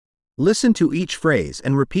Listen to each phrase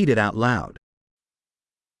and repeat it out loud.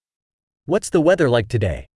 What's the weather like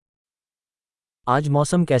today? आज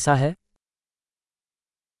मौसम कैसा है?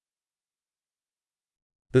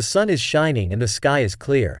 The sun is shining and the sky is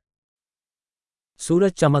clear.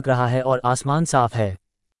 सूरज चमक रहा है और आसमान साफ है.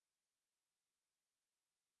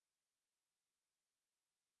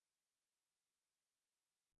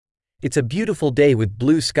 It's a beautiful day with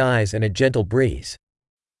blue skies and a gentle breeze.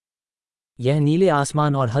 यह नीले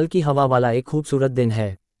आसमान और हल्की हवा वाला एक खूबसूरत दिन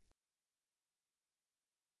है.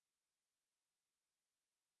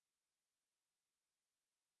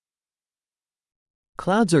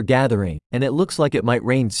 Clouds are gathering, and it looks like it might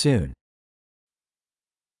rain soon.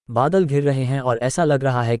 बादल घिर रहे हैं और ऐसा लग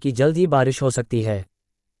रहा है कि जल्द ही बारिश हो सकती है.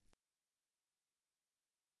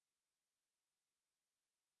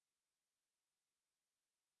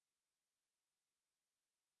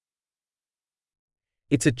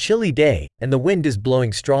 It's a chilly day, and the wind is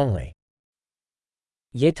blowing strongly.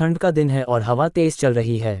 ये ठंड का दिन है और हवा तेज चल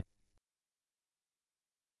रही है.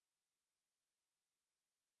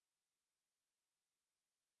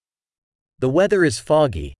 The weather is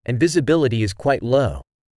foggy, and visibility is quite low.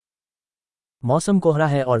 मौसम कोहरा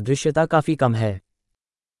है और दृश्यता काफी कम है.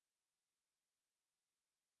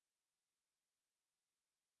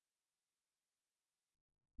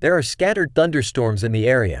 There are scattered thunderstorms in the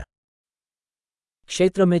area.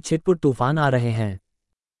 क्षेत्र में छिटपुट तूफान आ रहे हैं.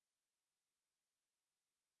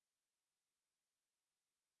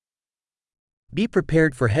 Be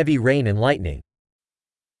prepared for heavy rain and lightning.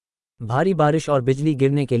 भारी बारिश और बिजली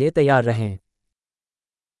गिरने के लिए तैयार रहें.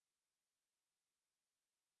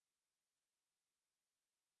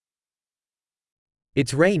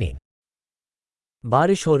 It's raining.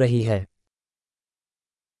 बारिश हो रही है.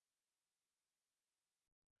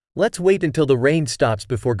 Let's wait until the rain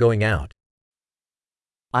stops before going out.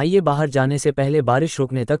 आइए बाहर जाने से पहले बारिश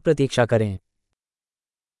रुकने तक प्रतीक्षा करें.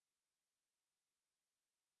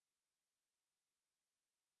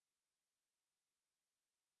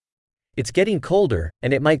 It's getting colder,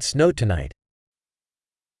 and it might snow tonight.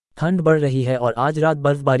 ठंड बढ़ रही है और आज रात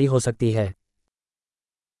बर्फबारी हो सकती है.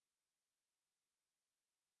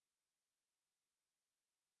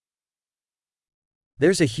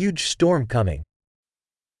 There's a huge storm coming.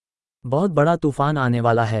 बहुत बड़ा तूफान आने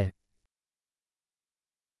वाला है.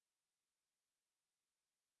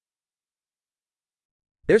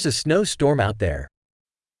 There's a snowstorm out there.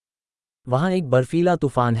 वहाँ एक बर्फीला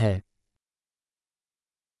तूफान है.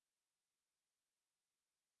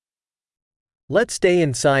 Let's stay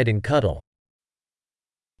inside and cuddle.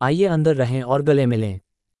 आइए अंदर रहें और गले मिलें.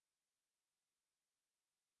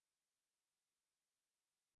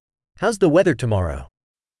 How's the weather tomorrow?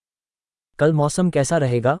 कल मौसम कैसा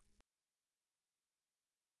रहेगा?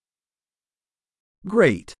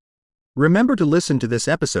 Great! Remember to listen to this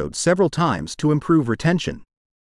episode several times to improve retention.